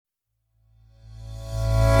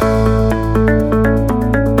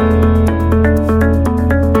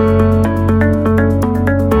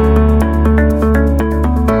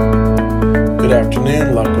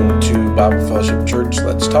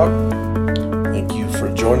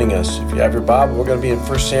joining us. If you have your Bible, we're going to be in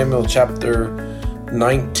 1 Samuel chapter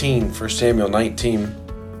 19. 1 Samuel 19.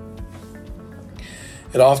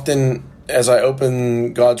 And often, as I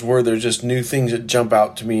open God's Word, there's just new things that jump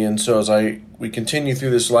out to me. And so as we continue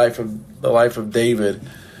through this the life of David,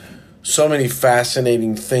 so many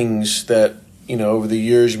fascinating things that, over the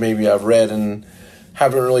years maybe I've read and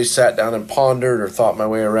haven't really sat down and pondered or thought my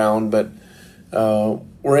way around. But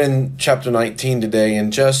we're in chapter 19 today,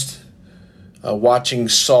 and just watching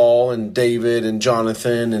Saul and David and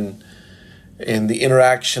Jonathan and the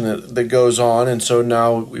interaction that goes on. And so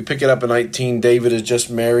now we pick it up in 19. David has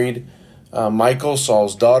just married Michal,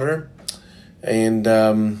 Saul's daughter,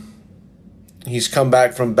 and he's come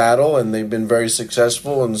back from battle, and they've been very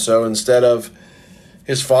successful. And so instead of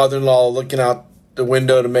his father-in-law looking out the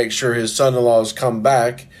window to make sure his son-in-law has come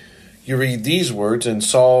back, you read these words, and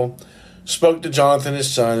Saul spoke to Jonathan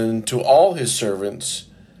his son and to all his servants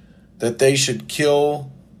that they should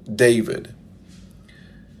kill David.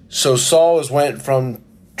 So Saul went from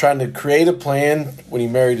trying to create a plan when he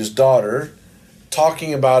married his daughter,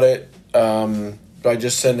 talking about it by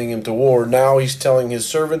just sending him to war. Now he's telling his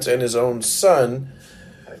servants and his own son,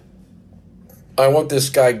 I want this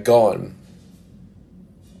guy gone.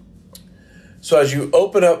 So as you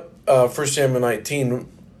open up 1 Samuel 19,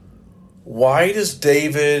 why does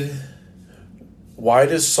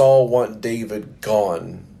Saul want David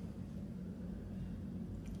gone?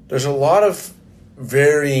 There's a lot of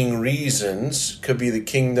varying reasons. Could be the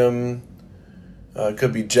kingdom,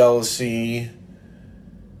 could be jealousy.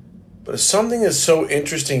 But something that's so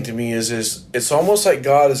interesting to me is it's almost like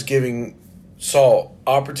God is giving Saul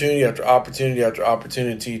opportunity after opportunity after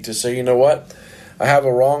opportunity to say, you know what? I have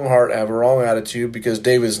a wrong heart, I have a wrong attitude because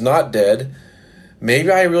David's not dead.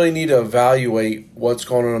 Maybe I really need to evaluate what's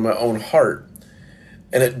going on in my own heart.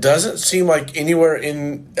 And it doesn't seem like anywhere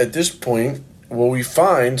at this point will we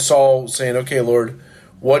find Saul saying, okay, Lord,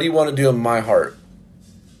 what do you want to do in my heart?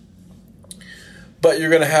 But you're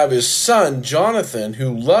going to have his son, Jonathan,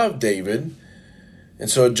 who loved David. And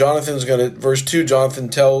so Jonathan's going to, verse 2, Jonathan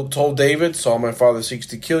told David, Saul, my father, seeks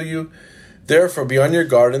to kill you. Therefore, be on your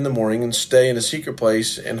guard in the morning and stay in a secret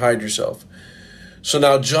place and hide yourself. So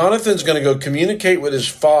now Jonathan's going to go communicate with his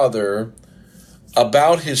father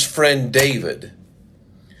about his friend David.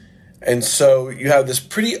 And so you have this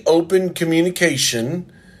pretty open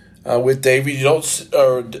communication with David.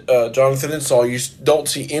 Jonathan and Saul. You don't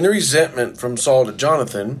see any resentment from Saul to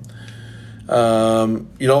Jonathan.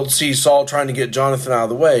 You don't see Saul trying to get Jonathan out of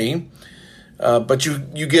the way. But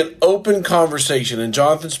you get open conversation. And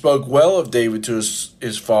Jonathan spoke well of David to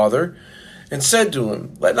his father and said to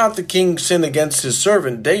him, let not the king sin against his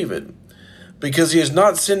servant David, because he has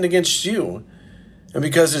not sinned against you, and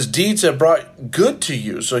because his deeds have brought good to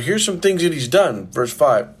you. So here's some things that he's done. Verse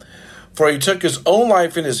 5. For he took his own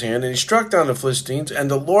life in his hand, and he struck down the Philistines, and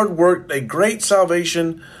the Lord worked a great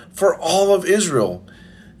salvation for all of Israel.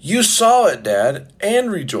 You saw it, Dad, and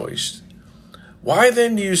rejoiced. Why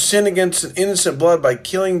then do you sin against an innocent blood by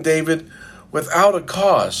killing David without a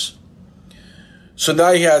cause? So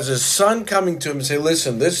now he has his son coming to him and say,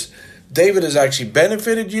 listen, this David has actually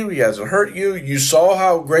benefited you. He hasn't hurt you. You saw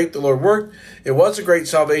how great the Lord worked. It was a great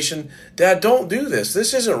salvation. Dad, don't do this.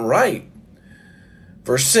 This isn't right.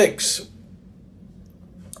 Verse 6.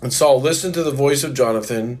 And Saul listened to the voice of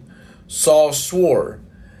Jonathan. Saul swore,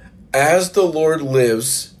 as the Lord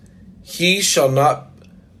lives, he shall not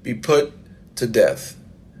be put to death.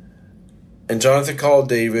 And Jonathan called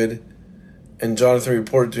David, and Jonathan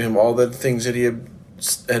reported to him all the things that he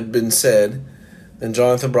had been said. Then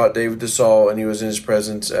Jonathan brought David to Saul, and he was in his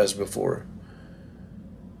presence as before.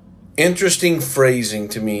 Interesting phrasing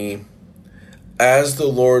to me. As the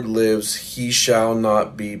Lord lives, he shall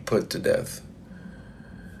not be put to death.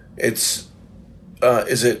 Is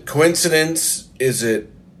it coincidence? Is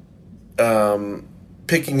it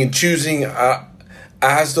picking and choosing?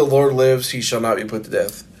 As the Lord lives, he shall not be put to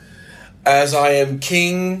death. As I am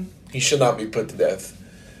king, he shall not be put to death.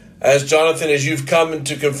 As Jonathan, as you've come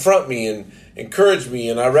to confront me and encourage me,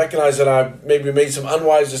 and I recognize that I've maybe made some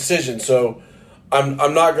unwise decisions, so I'm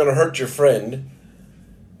not going to hurt your friend.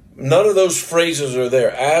 None of those phrases are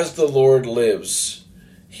there. As the Lord lives,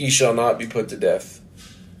 he shall not be put to death.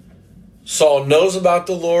 Saul knows about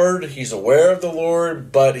the Lord. He's aware of the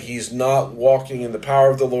Lord, but he's not walking in the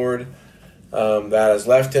power of the Lord. That has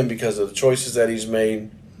left him because of the choices that he's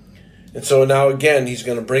made. And so now again, he's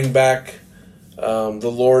going to bring back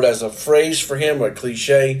the Lord as a phrase for him, a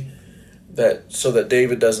cliche, so that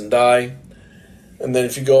David doesn't die. And then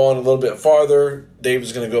if you go on a little bit farther,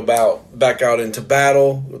 David's going to go back out into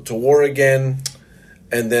battle, to war again.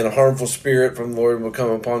 And then a harmful spirit from the Lord will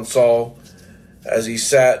come upon Saul. as he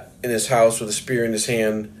sat in his house with a spear in his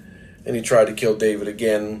hand and he tried to kill David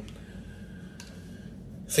again.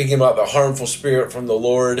 Thinking about the harmful spirit from the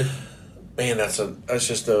Lord, man, is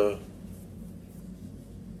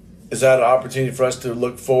that an opportunity for us to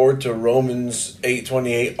look forward to Romans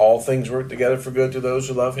 8:28? All things work together for good to those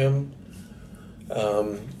who love him.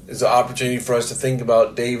 Is an opportunity for us to think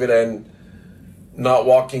about David and not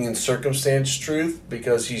walking in circumstance truth,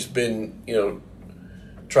 because he's been, now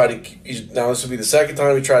this will be the second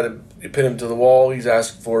time he tried to pin him to the wall. He's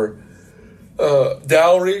asked for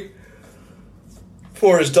dowry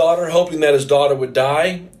for his daughter, hoping that his daughter would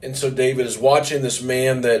die. And so David is watching this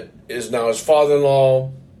man that is now his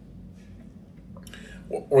father-in-law.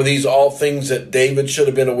 Were these all things that David should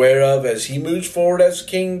have been aware of as he moves forward as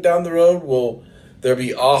king down the road? Will there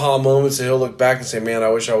be aha moments that he'll look back and say, man, I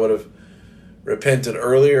wish I would have repented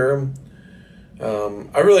earlier?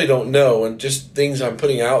 I really don't know. And just things I'm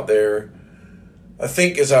putting out there. I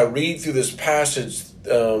think as I read through this passage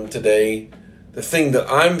today, the thing that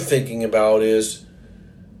I'm thinking about is,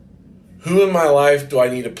 who in my life do I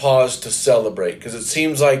need to pause to celebrate? Because it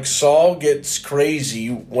seems like Saul gets crazy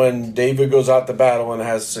when David goes out to battle and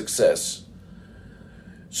has success.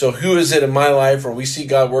 So who is it in my life where we see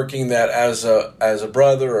God working that as a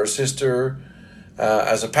brother or a sister,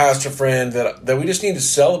 as a pastor friend, that we just need to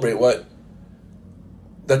celebrate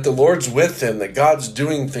that the Lord's with him, that God's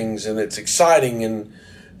doing things and it's exciting, and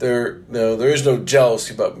there is no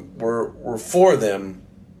jealousy, but we're for them.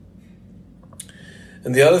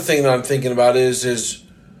 And the other thing that I'm thinking about is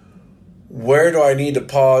where do I need to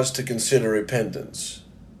pause to consider repentance?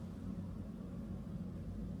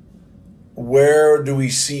 Where do we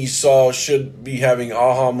see Saul should be having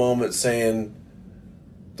aha moments saying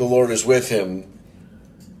the Lord is with him?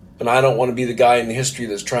 And I don't want to be the guy in history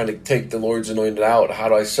that's trying to take the Lord's anointed out. How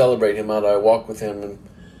do I celebrate him? How do I walk with him?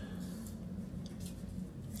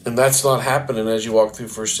 And that's not happening as you walk through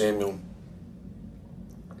 1 Samuel.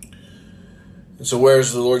 And so where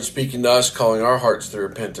is the Lord speaking to us, calling our hearts to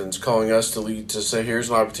repentance, calling us to lead, to say, here's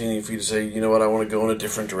an opportunity for you to say, you know what, I want to go in a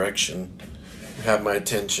different direction. You have my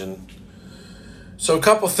attention. So a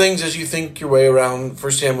couple things as you think your way around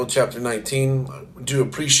 1 Samuel chapter 19. I do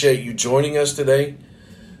appreciate you joining us today.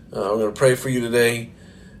 I'm going to pray for you today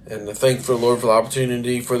and thank for the Lord for the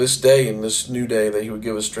opportunity for this day and this new day that he would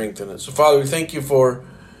give us strength in it. So Father, we thank you for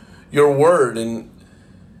your word, and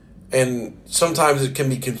sometimes it can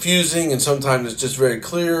be confusing and sometimes it's just very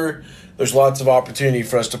clear. There's lots of opportunity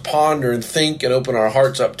for us to ponder and think and open our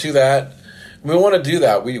hearts up to that. We want to do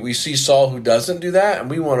that. We see Saul who doesn't do that, and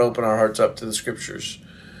we want to open our hearts up to the scriptures.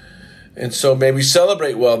 And so may we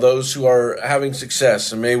celebrate well those who are having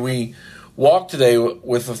success, and may we walk today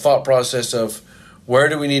with the thought process of where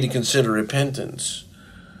do we need to consider repentance.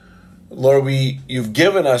 Lord, you've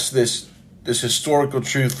given us this historical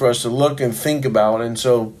truth for us to look and think about. And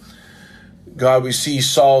so, God, we see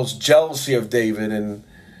Saul's jealousy of David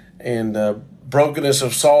and brokenness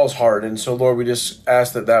of Saul's heart. And so, Lord, we just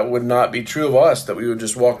ask that would not be true of us, that we would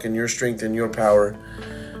just walk in your strength and your power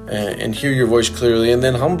and hear your voice clearly and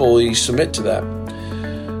then humbly submit to that.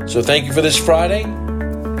 So thank you for this Friday.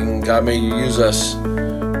 And God, may you use us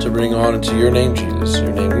to bring honor to your name, Jesus. In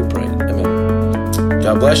your name we pray. Amen.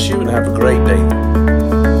 God bless you and have a great day.